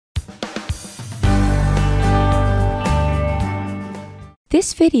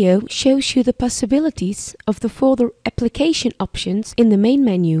This video shows you the possibilities of the folder application options in the main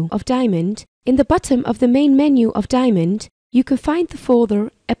menu of Diamond. In the bottom of the main menu of Diamond, you can find the folder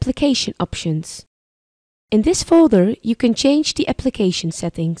application options. In this folder, you can change the application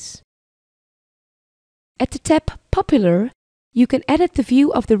settings. At the tab Popular, you can edit the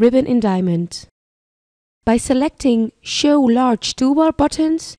view of the ribbon in Diamond. By selecting Show Large Toolbar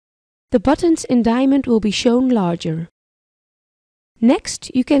Buttons, the buttons in Diamond will be shown larger. Next,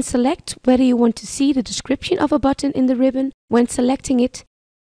 you can select whether you want to see the description of a button in the ribbon when selecting it.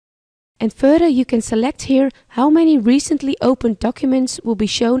 And further, you can select here how many recently opened documents will be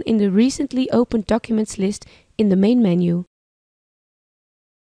shown in the Recently Opened Documents list in the main menu.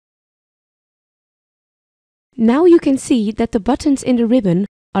 Now you can see that the buttons in the ribbon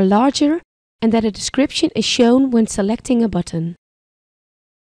are larger and that a description is shown when selecting a button.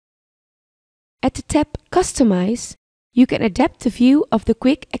 At the tab Customize, you can adapt the view of the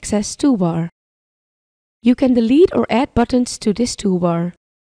Quick Access toolbar. You can delete or add buttons to this toolbar.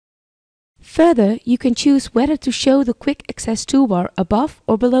 Further, you can choose whether to show the Quick Access toolbar above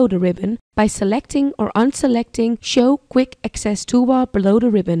or below the ribbon by selecting or unselecting Show Quick Access toolbar below the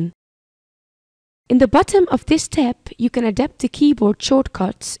ribbon. In the bottom of this tab, you can adapt the keyboard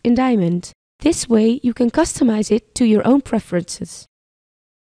shortcuts in Diamond. This way, you can customize it to your own preferences.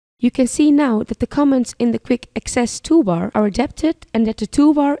 You can see now that the commands in the Quick Access toolbar are adapted and that the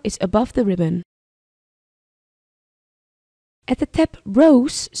toolbar is above the ribbon. At the tab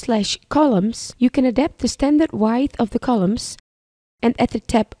Rows/Columns, you can adapt the standard width of the columns, and at the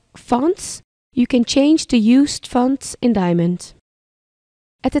tab Fonts, you can change the used fonts in Diamond.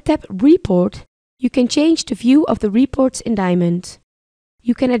 At the tab Report, you can change the view of the reports in Diamond.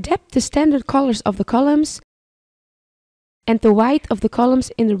 You can adapt the standard colors of the columns and the width of the columns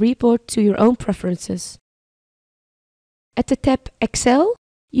in the report to your own preferences. At the tab Excel,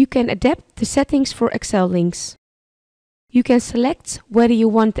 you can adapt the settings for Excel links. You can select whether you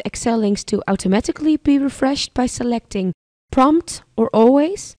want the Excel links to automatically be refreshed by selecting Prompt or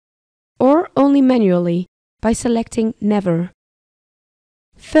Always, or only manually by selecting Never.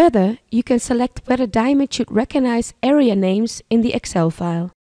 Further, you can select whether Diamond should recognize area names in the Excel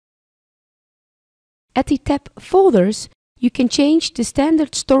file. At the tab Folders, you can change the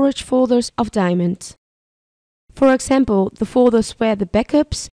standard storage folders of Diamond. For example, the folders where the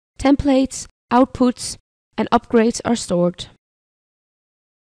backups, templates, outputs, and upgrades are stored.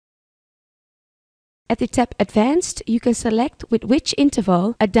 At the tab Advanced, you can select with which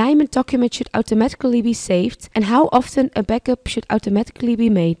interval a Diamond document should automatically be saved and how often a backup should automatically be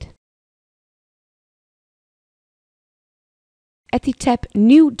made. At the tab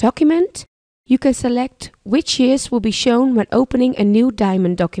New Document, you can select which years will be shown when opening a new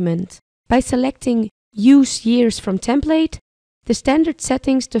Diamond document. By selecting Use Years from Template, the standard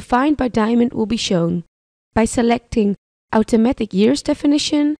settings defined by Diamond will be shown. By selecting Automatic Years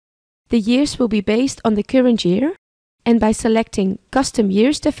Definition, the years will be based on the current year, and by selecting Custom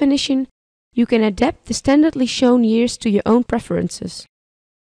Years Definition, you can adapt the standardly shown years to your own preferences.